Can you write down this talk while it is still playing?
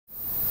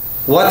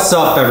What's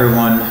up,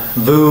 everyone?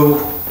 Vu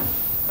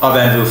of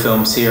Envu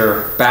Films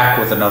here, back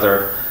with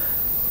another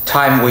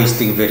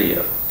time-wasting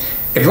video.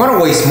 If you want to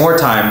waste more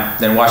time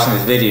than watching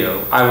this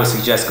video, I would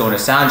suggest going to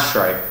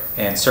Soundstripe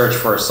and search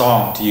for a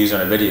song to use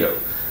on a video,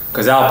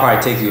 because that'll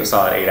probably take you a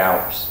solid 8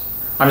 hours.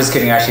 I'm just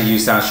kidding, I actually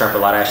use Soundstripe a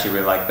lot. I actually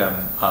really like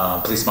them.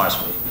 Please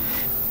sponsor me.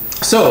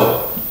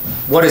 So,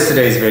 what is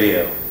today's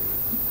video?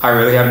 I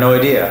really have no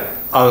idea,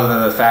 other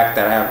than the fact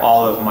that I have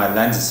all of my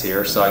lenses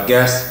here, so I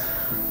guess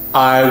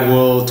I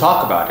will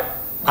talk about it.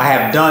 I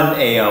have done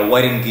a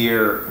wedding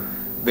gear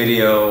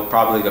video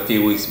probably a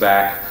few weeks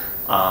back,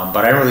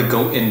 but I don't really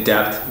go in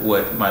depth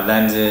with my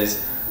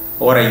lenses,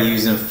 what I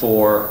use them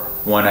for,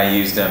 when I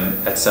use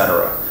them,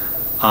 etc.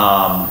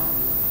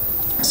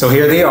 So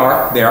here they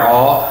are. They're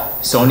all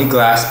Sony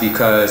glass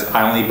because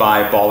I only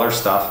buy baller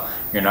stuff.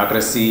 You're not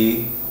gonna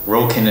see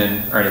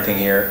Rokinon or anything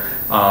here.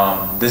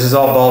 This is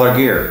all baller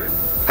gear.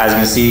 As you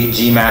can see,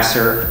 G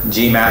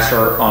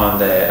Master on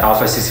the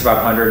Alpha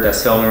 6500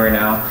 that's filming right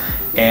now.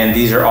 And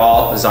these are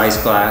all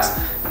Zeiss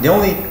glass. The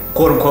only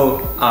quote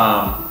unquote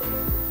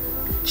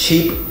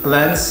cheap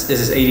lens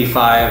is this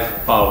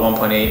 85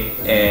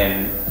 1.8,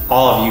 and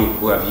all of you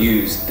who have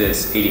used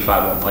this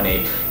 85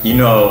 1.8, you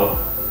know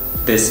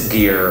this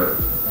gear,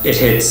 it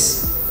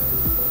hits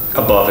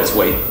above its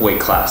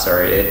weight class, all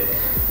right?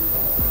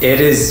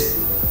 It is,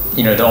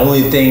 you know, the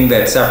only thing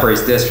that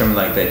separates this from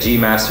like the G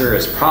Master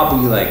is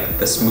probably like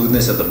the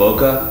smoothness of the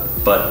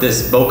bokeh, but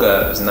this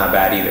bokeh is not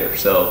bad either.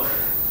 So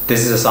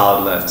this is a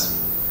solid lens.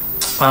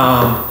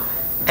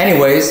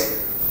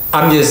 Anyways,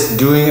 I'm just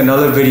doing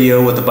another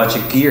video with a bunch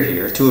of gear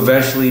here to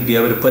eventually be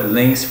able to put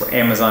links for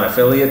Amazon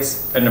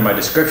affiliates under my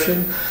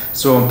description.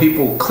 So when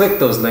people click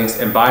those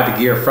links and buy the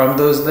gear from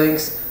those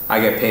links,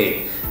 I get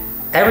paid.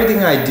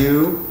 Everything I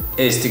do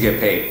is to get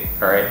paid,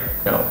 all right?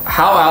 You know,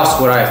 how else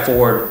would I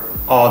afford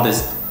all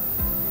this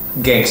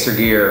gangster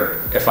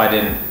gear if I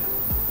didn't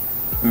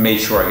make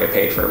sure I get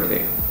paid for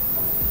everything?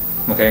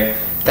 Okay,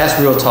 that's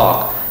real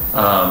talk.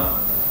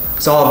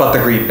 It's all about the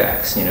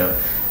greenbacks, you know,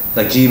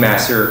 like G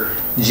Master.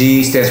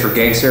 G stands for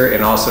gangster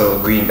and also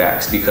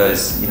greenbacks,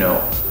 because you know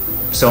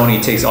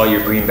Sony takes all your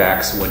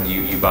greenbacks when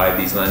you buy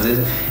these lenses,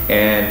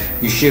 and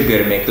you should be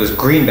able to make those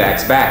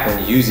greenbacks back when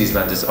you use these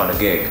lenses on a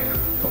gig.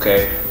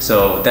 Okay,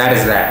 so that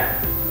is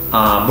that.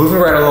 Moving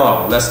right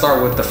along, let's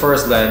start with the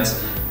first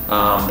lens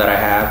that I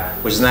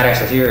have, which is not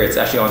actually here, it's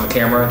actually on the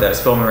camera that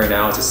is filming right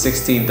now. It's a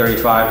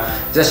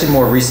 16-35. It's actually a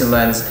more recent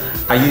lens.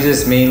 I use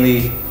this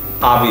mainly,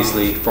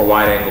 obviously, for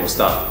wide angle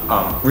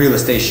stuff. Real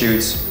estate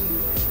shoots,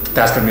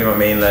 that's gonna be my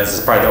main lens.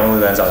 It's probably the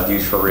only lens I'll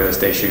use for real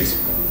estate shoots.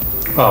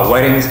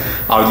 Weddings,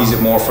 I'll use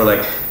it more for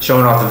like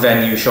showing off the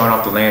venue, showing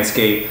off the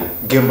landscape,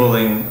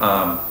 gimbaling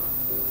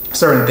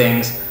certain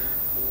things,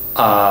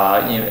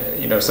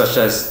 you know, such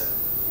as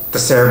the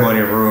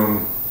ceremony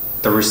room,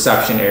 the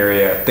reception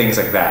area, things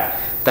like that.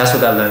 That's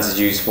what that lens is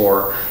used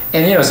for.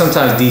 And you know,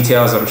 sometimes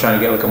details, I'm trying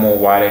to get like a more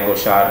wide angle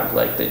shot of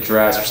like the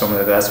dress or something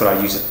like that. That's what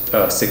I use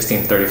a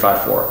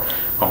 16-35 for.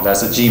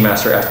 That's a G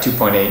Master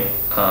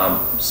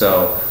f2.8.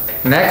 So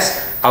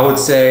next, I would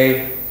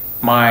say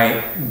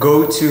my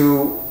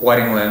go-to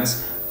wedding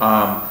lens.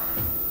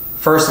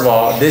 First of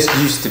all, this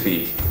used to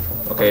be,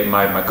 okay,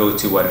 my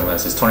go-to wedding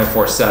lens is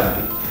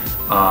 24-70.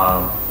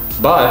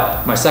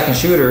 But my second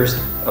shooters,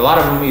 a lot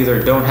of them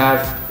either don't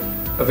have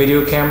a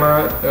video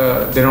camera,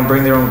 they don't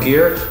bring their own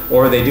gear,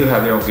 or they do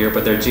have their own gear,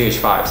 but they're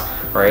GH5s,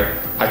 right?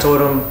 I told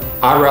them,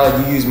 I'd rather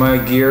you use my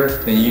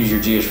gear than you use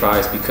your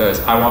GH5s, because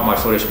I want my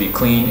footage to be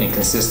clean and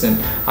consistent.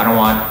 I don't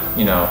want,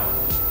 you know,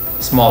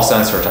 small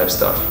sensor type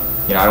stuff.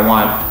 You know, I don't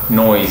want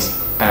noise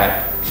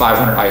at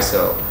 500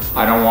 ISO.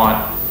 I don't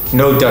want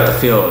no depth of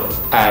field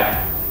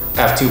at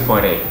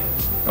f2.8,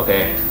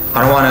 okay?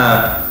 I don't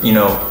wanna, you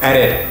know,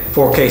 edit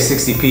 4K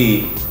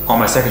 60p on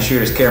my second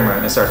shooter's camera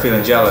and start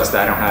feeling jealous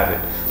that I don't have it.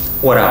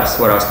 What else?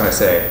 What else can I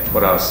say?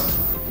 What else?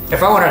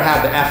 If I wanted to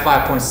have the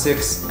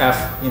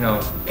f5.6, you know,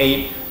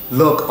 8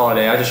 look all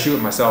day, I just shoot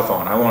with my cell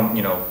phone. I won't,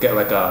 you know, get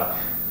like a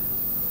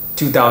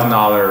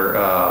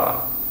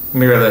 $2,000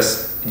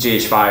 mirrorless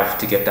GH5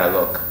 to get that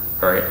look,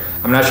 all right?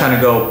 I'm not trying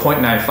to go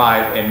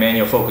 0.95 and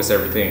manual focus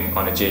everything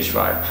on a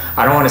GH5.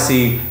 I don't want to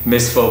see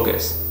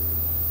misfocus.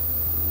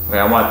 Okay,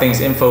 I want things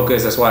in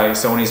focus. That's why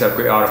Sonys have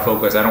great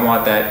autofocus. I don't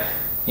want that,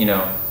 you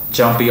know,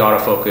 jumpy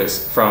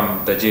autofocus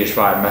from the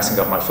GH5 messing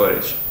up my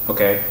footage,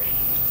 okay?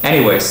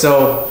 Anyway,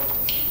 so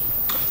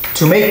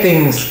to make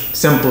things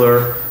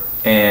simpler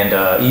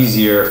and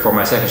easier for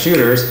my second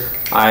shooters,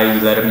 I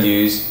let them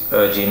use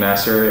a G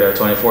Master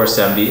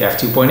 24-70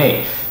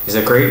 f2.8. It's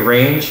a great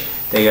range.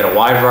 They get a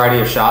wide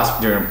variety of shots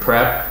during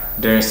prep,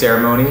 during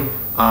ceremony,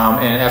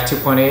 and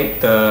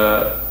f2.8,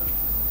 the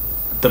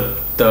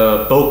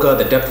bokeh,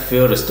 the depth of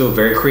field is still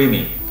very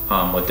creamy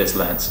with this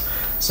lens.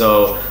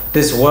 So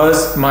this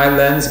was my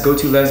lens,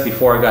 go-to lens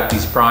before I got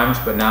these primes,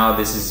 but now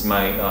this is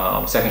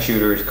my second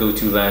shooter's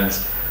go-to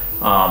lens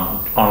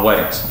on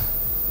weddings.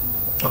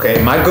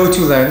 Okay, my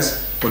go-to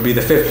lens would be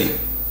the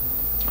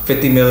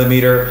 50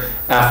 millimeter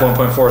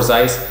f1.4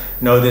 Zeiss.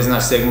 No, this is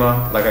not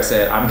Sigma. Like I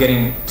said, I'm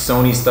getting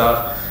Sony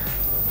stuff.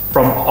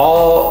 from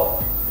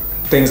all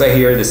things I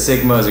hear, the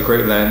Sigma is a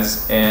great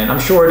lens, and I'm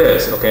sure it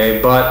is,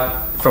 okay?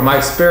 But from my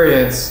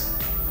experience,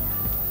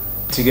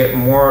 to get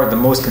the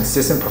most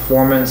consistent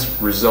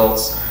performance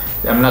results,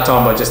 I'm not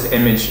talking about just the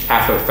image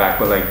after the fact,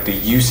 but like the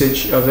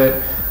usage of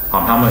it,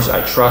 how much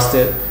I trust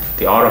it,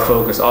 the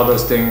autofocus, all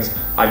those things.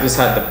 I just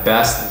had the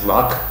best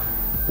luck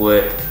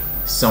with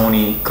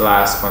Sony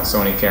glass on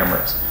Sony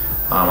cameras.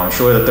 I'm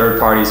sure the third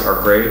parties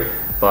are great,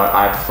 but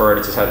I prefer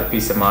to just have the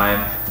peace of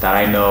mind that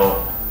I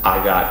know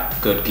I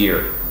got good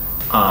gear.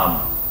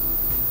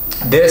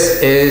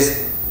 This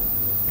is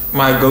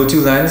my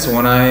go-to lens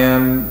when I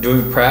am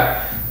doing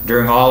prep.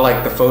 During all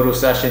like the photo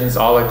sessions,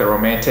 all like the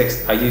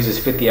romantics, I use this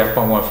 50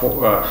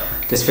 f1.4.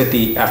 This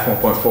 50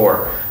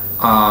 f1.4.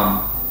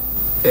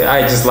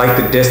 I just like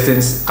the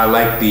distance. I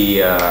like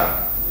the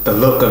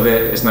look of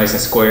it. It's nice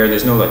and square.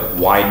 There's no like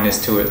wideness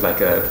to it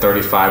like a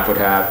 35 would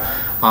have.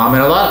 And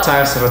a lot of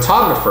times the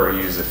photographer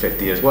uses a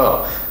 50 as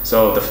well.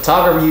 So the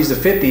photographer uses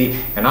a 50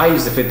 and I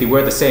use the 50.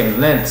 We're the same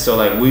length, so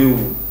like we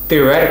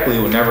theoretically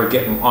would never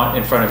get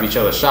in front of each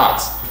other's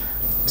shots.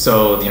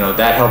 So you know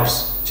that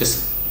helps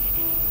just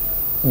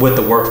with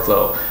the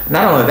workflow.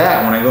 Not only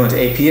that, when I go into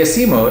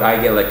APS-C mode, I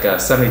get like a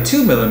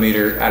 72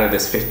 millimeter out of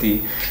this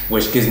 50,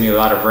 which gives me a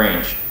lot of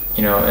range.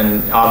 You know,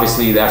 and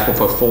obviously the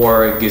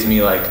f1.4 gives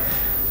me like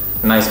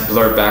nice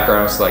blurred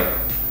backgrounds, like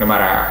no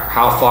matter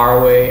how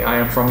far away I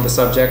am from the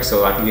subject,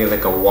 so I can get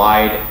like a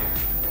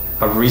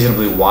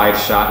reasonably wide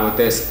shot with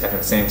this, at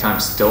the same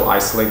time still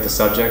isolate the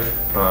subject,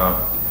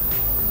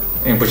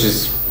 and which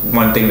is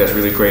one thing that's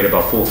really great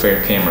about full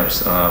frame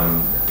cameras.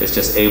 It's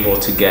just able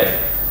to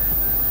get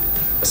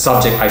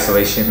subject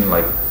isolation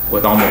like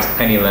with almost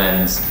any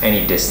lens,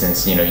 any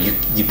distance. You know,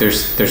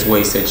 there's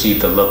ways to achieve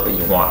the look that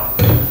you want.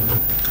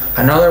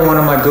 Another one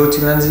of my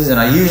go-to lenses, and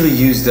I usually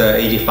use the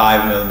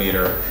 85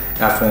 millimeter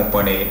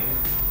f1.8.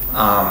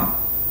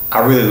 I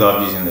really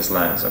love using this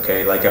lens,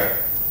 okay? Like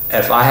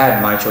if I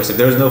had my choice, if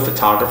there was no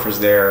photographers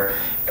there,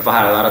 if I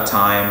had a lot of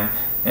time,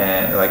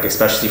 and like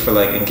especially for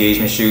like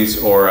engagement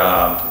shoots or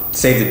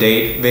save the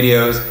date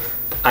videos,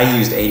 I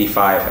used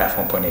 85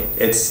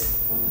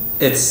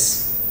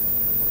 f1.8.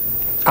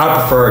 I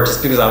prefer it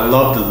just because I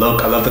love the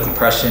look, I love the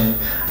compression,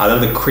 I love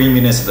the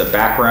creaminess of the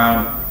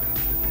background.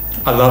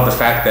 I love the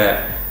fact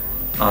that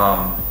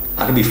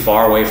I can be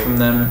far away from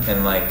them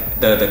and like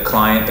the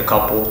client, the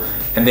couple,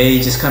 and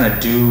they just kind of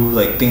do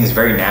like things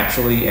very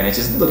naturally, and it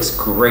just looks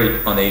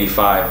great on the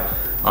 85.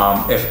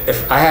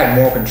 If I had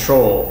more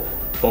control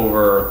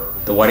over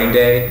the wedding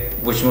day,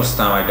 which most of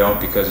the time I don't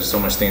because there's so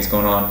much things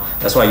going on,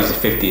 that's why I use the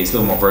 50. It's a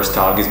little more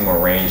versatile, it gives me more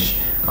range,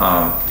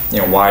 you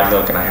know, wide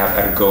look, and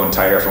I could go in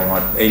tighter if I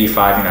want.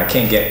 85, you know, I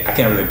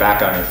can't really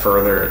back out any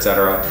further,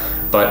 etc.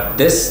 But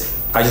this,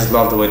 I just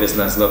love the way this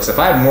lens looks. If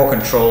I have more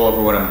control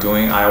over what I'm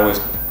doing, I always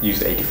use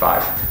the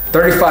 85.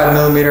 35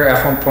 millimeter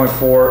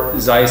f1.4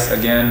 Zeiss.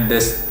 Again,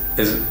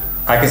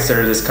 I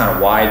consider this kind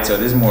of wide, so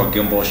this is more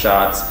gimbal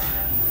shots.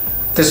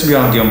 This would be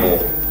on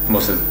gimbal,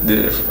 most of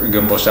the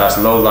gimbal shots,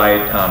 low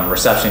light,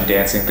 reception,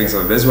 dancing, things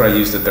like that. This is what I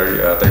use the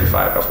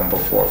 35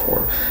 f1.4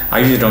 for. I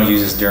usually don't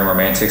use this during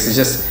romantics. It's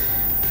just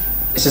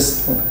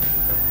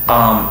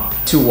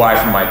too wide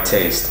for my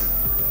taste.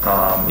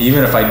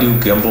 Even if I do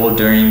gimbal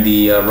during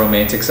the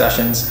romantic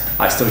sessions,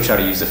 I still try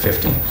to use the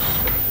 50.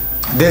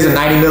 This is a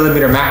 90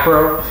 millimeter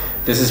macro.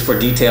 This is for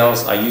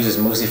details. I use this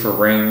mostly for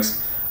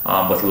rings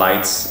with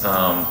lights.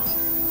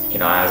 You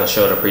know, as I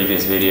showed in a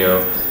previous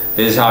video,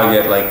 this is how I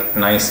get like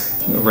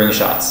nice ring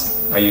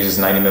shots. I use this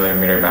 90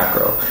 millimeter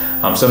macro.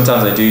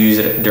 Sometimes I do use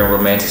it during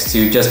romantics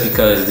too, just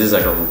because this is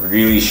like a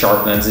really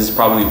sharp lens. This is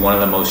probably one of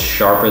the most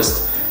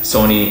sharpest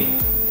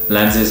Sony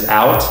lenses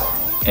out.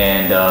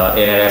 And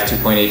at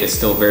f2.8 it's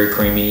still very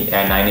creamy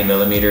at 90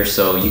 millimeters.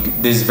 So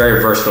this is a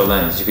very versatile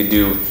lens. You could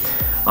do,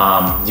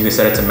 you can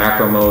set it to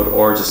macro mode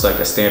or just like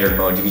a standard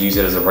mode. You can use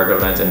it as a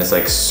regular lens and it's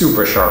like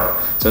super sharp.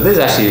 So this is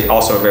actually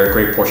also a very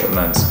great portrait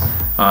lens.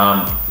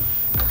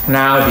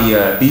 Now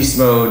the beast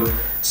mode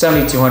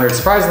 7200.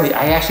 Surprisingly,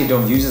 I actually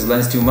don't use this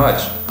lens too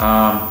much.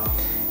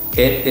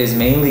 It is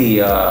mainly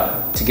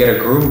to get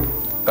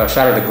a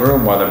shot of the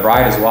groom while the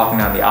bride is walking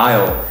down the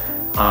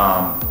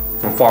aisle.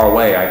 From far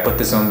away. I put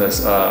this on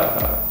this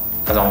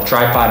as on a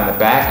tripod in the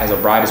back as a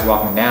bride is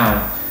walking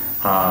down.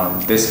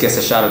 This gets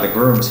a shot of the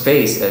groom's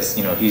face as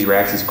you know he's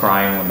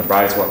crying when the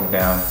bride is walking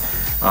down,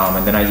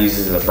 and then I use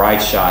this as a bride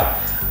shot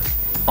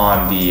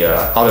on the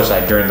other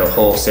side during the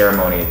whole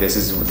ceremony.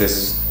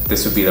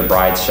 This would be the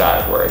bride's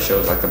shot where it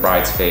shows like the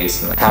bride's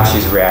face and like how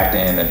she's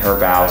reacting and her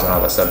vows and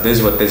all that stuff. This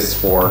is what this is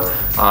for.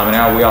 And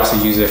now we also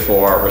use it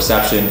for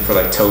reception for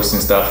like toasts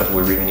and stuff if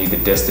we really need the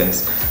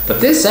distance. But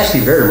this is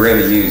actually very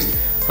rarely used.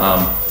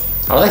 I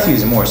would like to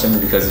use it more simply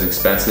because it's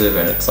expensive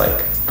and it's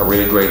like a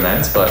really great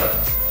lens, but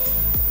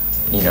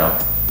you know,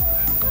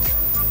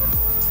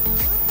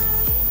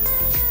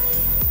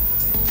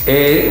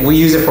 we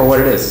use it for what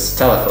it is. It's a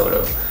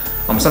telephoto.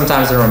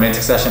 Sometimes in a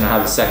romantic session I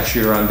have the second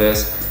shooter on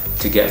this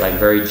to get like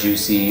very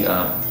juicy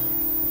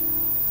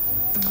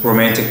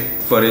romantic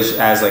footage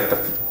as like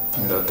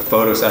the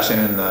photo session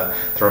and the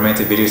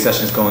romantic video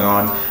sessions going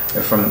on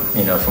from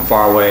from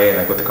far away, and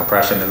like with the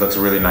compression, it looks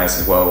really nice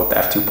as well with the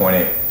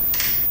f2.8.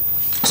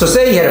 So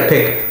say you had to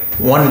pick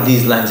one of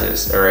these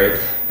lenses, all right?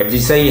 If you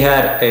say you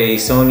had a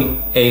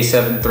Sony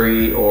a7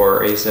 III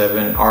or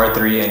a7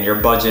 R3 and your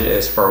budget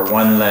is for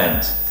one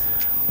lens,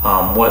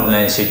 what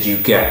lens should you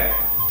get?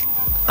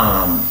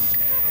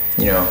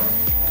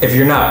 If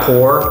you're not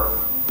poor,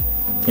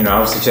 I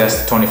would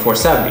suggest the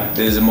 24-70.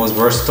 This is the most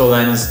versatile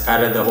lens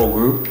out of the whole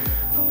group.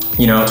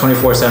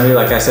 24-70,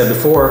 like I said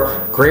before,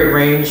 great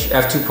range.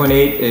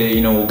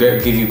 f2.8, will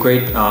give you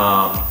great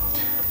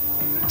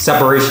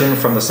separation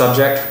from the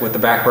subject with the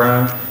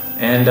background.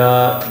 And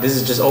this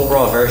is just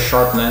overall a very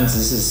sharp lens.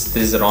 This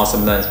is an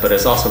awesome lens, but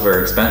it's also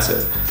very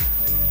expensive.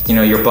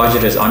 Your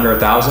budget is under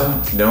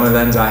 $1,000. The only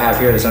lens I have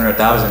here that's under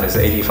 $1,000 is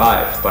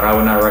 85, but I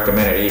would not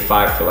recommend it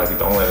 85 for like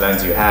the only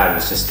lens you have.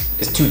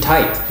 It's too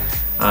tight.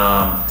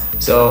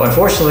 So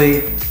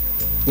unfortunately,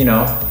 if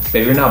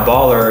you're not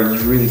baller, you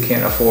really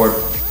can't afford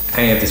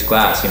any of this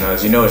glass.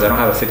 As you notice, I don't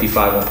have a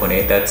 55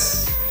 1.8.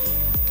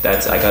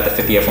 That's I got the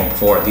 50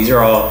 f1.4. These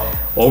are all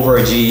over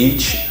a G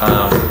each.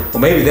 Well,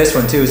 maybe this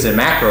one too is a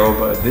macro,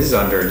 but this is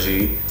under a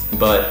G.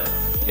 But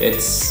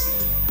it's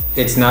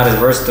not as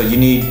versatile. You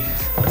need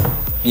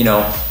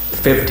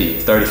 50,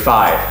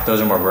 35. Those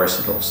are more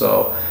versatile.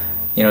 So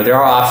there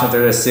are options.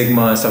 There's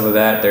Sigma and stuff like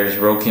that. There's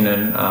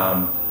Rokinon.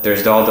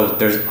 There's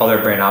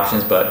other brand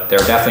options, but they're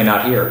definitely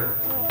not here.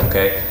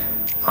 Okay.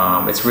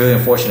 It's really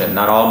unfortunate.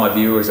 Not all my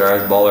viewers are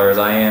as baller as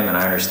I am, and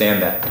I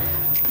understand that.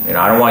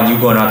 I don't want you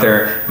going out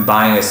there and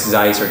buying a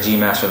Zeiss or G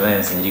Master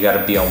lens and you got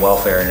to be on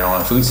welfare and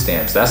on food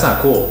stamps. That's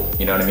not cool.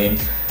 You know what I mean?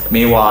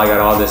 Meanwhile, I got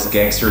all this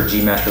gangster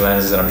G Master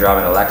lenses and I'm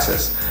driving a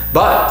Lexus.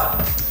 But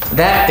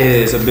that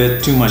is a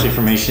bit too much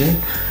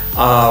information.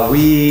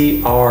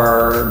 We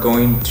are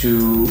going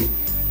to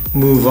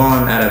move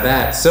on out of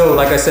that. So,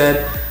 like I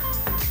said,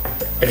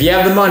 if you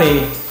have the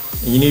money,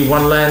 you need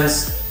one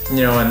lens.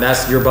 And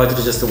that's your budget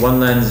is just the one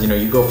lens,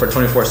 you go for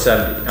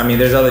 24-70. I mean,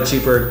 there's other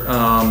cheaper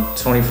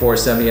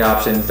 24-70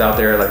 options out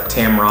there like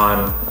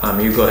Tamron.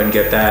 You go ahead and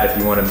get that if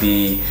you want to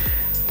be,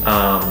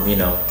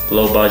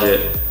 low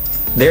budget.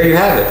 There you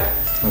have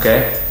it,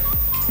 okay?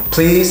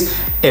 Please,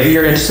 if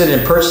you're interested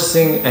in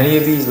purchasing any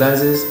of these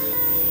lenses,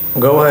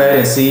 go ahead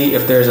and see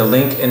if there's a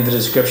link in the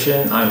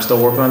description. I'm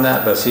still working on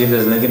that, but see if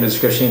there's a link in the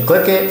description.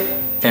 Click it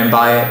and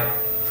buy it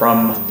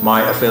from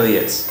my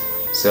affiliates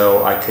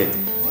so I could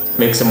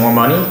make some more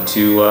money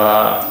to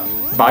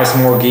buy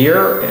some more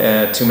gear,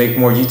 to make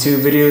more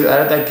YouTube videos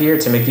out of that gear,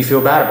 to make you feel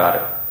bad about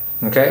it.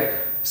 Okay,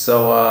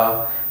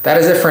 so that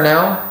is it for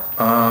now.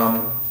 I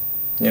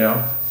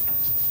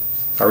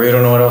really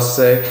don't know what else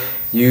to say.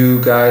 You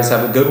guys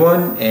have a good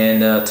one,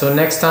 and till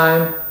next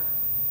time,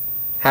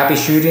 happy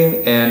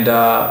shooting and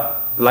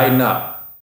lighten up.